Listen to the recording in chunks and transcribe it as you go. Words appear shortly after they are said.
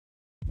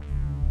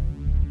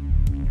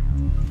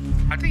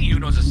I think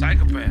Yuno's a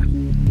psychopath.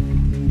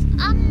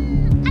 I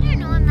don't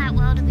know him that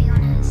well, to be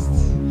honest.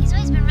 He's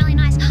always been really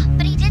nice,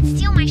 but he did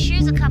steal my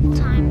shoes a couple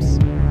times.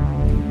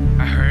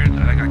 I heard,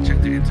 like, I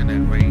checked the internet,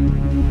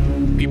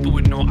 right? People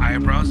with no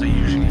eyebrows are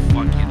usually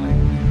fucking,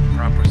 like,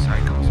 proper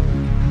psychos.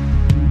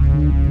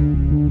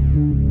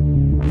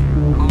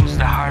 Who's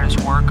the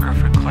hardest worker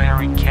for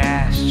clearing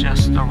cash?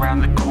 Just around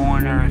the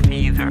corner if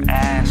either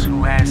asks.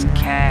 Who has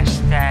cash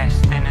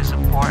stashed in his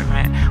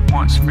apartment?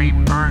 Wants free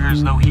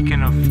burgers though he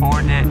can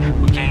afford it.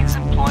 Who gains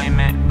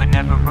employment but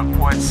never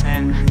reports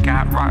in?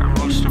 Got rotten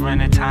rooster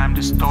in a time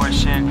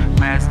distortion.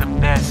 Who has the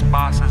best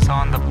bosses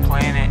on the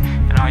planet?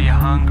 And are you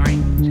hungry?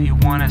 Do you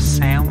want a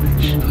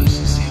sandwich? Push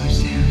the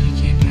sandwich down, you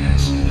can't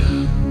pass it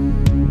up.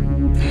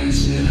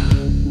 Pass it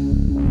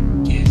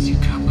up. Gives you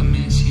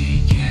compliments, yeah, he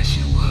gas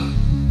you up.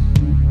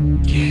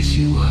 Gas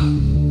you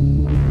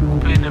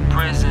up. Been to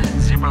prison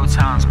 0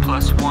 times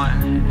plus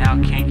 1. Now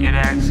can't get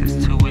access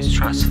to his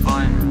trust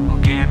fund. Who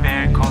get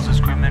bad calls us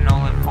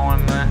criminal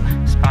informant,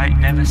 despite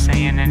never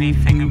saying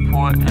anything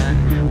important.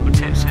 Who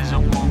tips his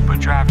Uber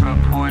driver a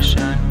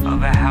portion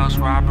of a house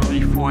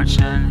robbery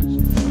fortune.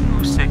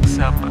 Who sticks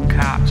up a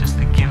cop just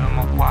to give him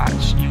a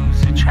watch.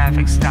 Use a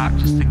traffic stop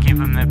just to give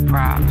him their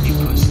props. He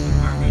puts the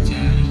burger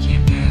down, you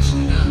can't pass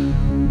it up.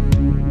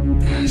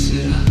 Pass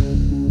it up.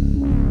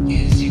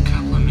 Gives you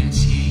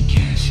compliments, yeah, he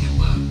gas you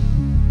up.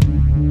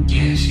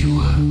 Gas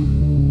you up.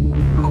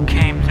 Who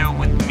came through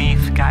with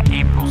Meath, got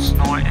April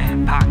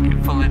snorting,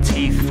 pocket full of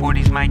teeth,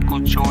 40s Michael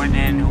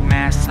Jordan. Who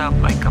masked up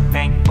like a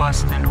bank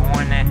busting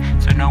hornet,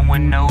 so no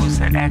one knows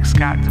that X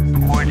got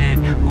deported.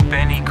 Who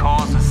Benny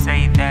calls to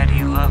say that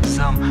he loves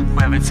them.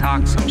 Whoever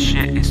talks some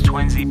shit, his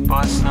twinsy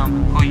bust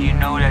them. Who you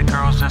know that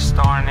girls are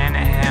starring into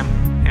him,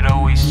 it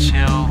always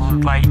chill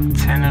with like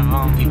 10 of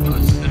them. He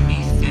puts the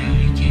meat down,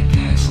 you can't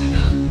pass it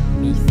up.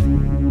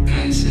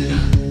 Pass it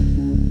up.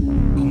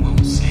 Who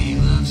won't say he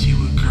loves you,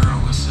 a girl,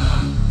 what's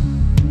up?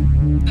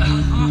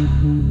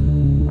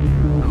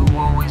 Who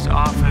always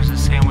offers a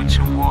sandwich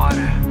and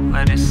water.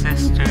 Led his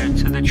sister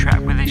to the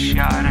trap where they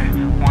shot her.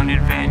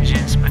 Wanted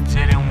vengeance but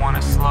didn't want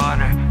to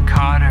slaughter.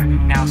 Caught her,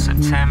 now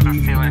September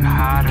feeling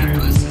hotter. He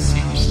puts the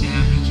sandwich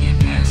down, you can't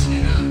pass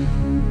it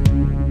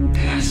up.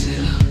 Pass it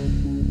up.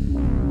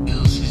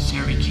 Fills his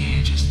jerry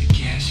can just to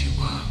gas you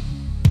up.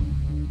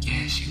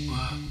 Gas you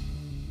up.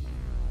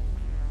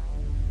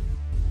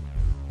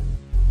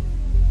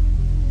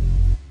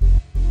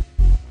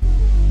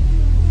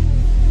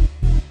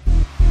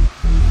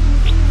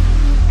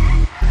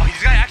 Oh,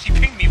 this guy actually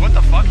pinged me. What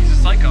the fuck? He's a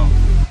psycho.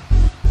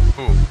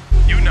 Who?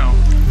 Yuno.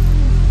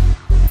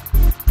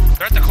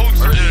 They're at the code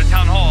search at the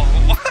town hall.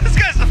 This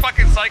guy's a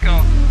fucking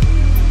psycho.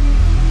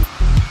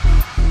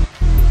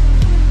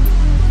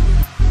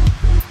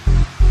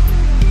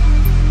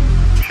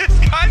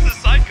 This guy's a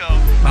psycho.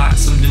 Bought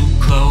some new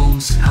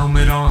clothes,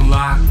 helmet on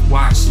lock,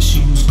 watch the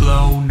shoes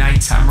glow.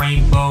 Nighttime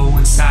rainbow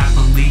inside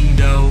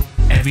Belindo.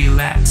 Every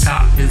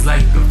laptop is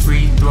like a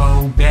free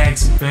throw.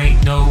 Bags of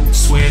banknotes,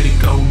 swear to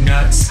go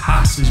nuts.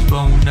 Hostage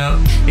blown up.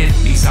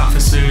 If these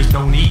officers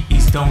don't eat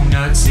these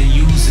donuts and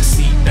use the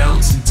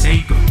seatbelts and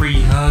take a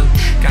free hug,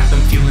 got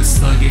them feeling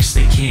sluggish,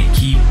 they can't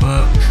keep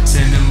up.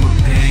 Send them a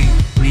ping,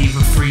 leave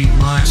a free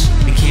lunch.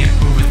 They can't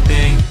prove a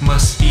thing,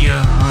 must be a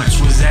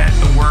hunch. Was at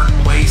the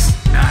workplace,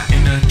 not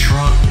in a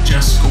trunk.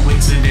 Just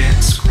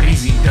coincidence,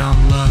 crazy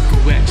dumb luck.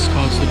 X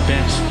calls the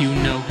best, you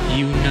know.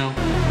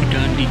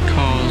 Dundee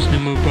calls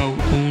numero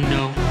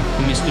uno.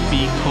 Mr.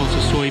 B calls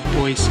a soy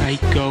boy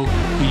psycho.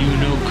 Who you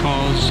know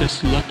calls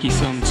just lucky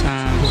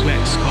sometimes.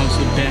 X calls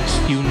the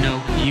best, you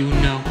know.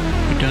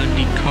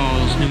 Dundee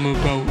calls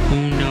numero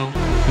uno.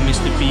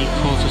 Mr. B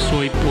calls a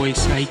soy boy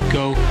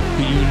psycho.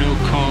 Who you know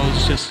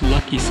calls just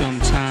lucky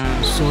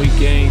sometimes. Soy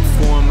gang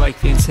form like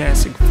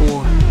Fantastic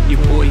Four.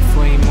 Your boy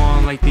flame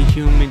on like the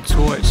Human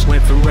Torch.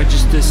 Went from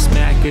registered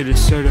smacker to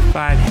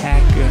certified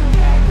hacker.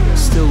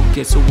 Still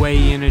gets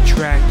away in a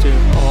tractor.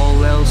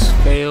 All else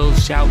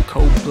fails, shout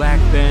code black,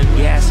 then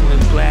gas him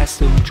and blast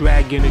him,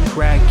 dragging and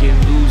cracking.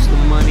 Lose the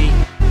money,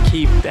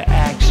 keep the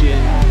action.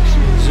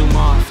 Zoom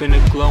off in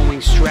a glowing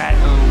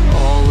stratum.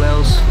 All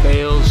else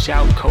fails,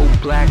 shout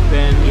code black,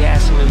 then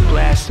gas him and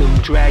blast him,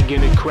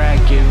 dragging and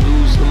cracking.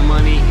 Lose the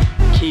money,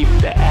 keep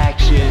the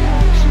action.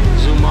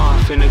 Zoom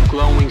off in a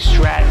glowing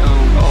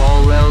stratum.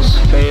 All else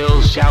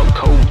fails, shout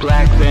code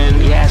black, then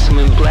gas him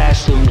and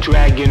blast him,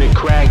 dragging and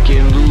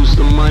cracking. Lose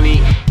the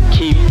money,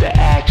 keep the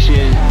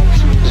action.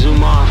 Zoom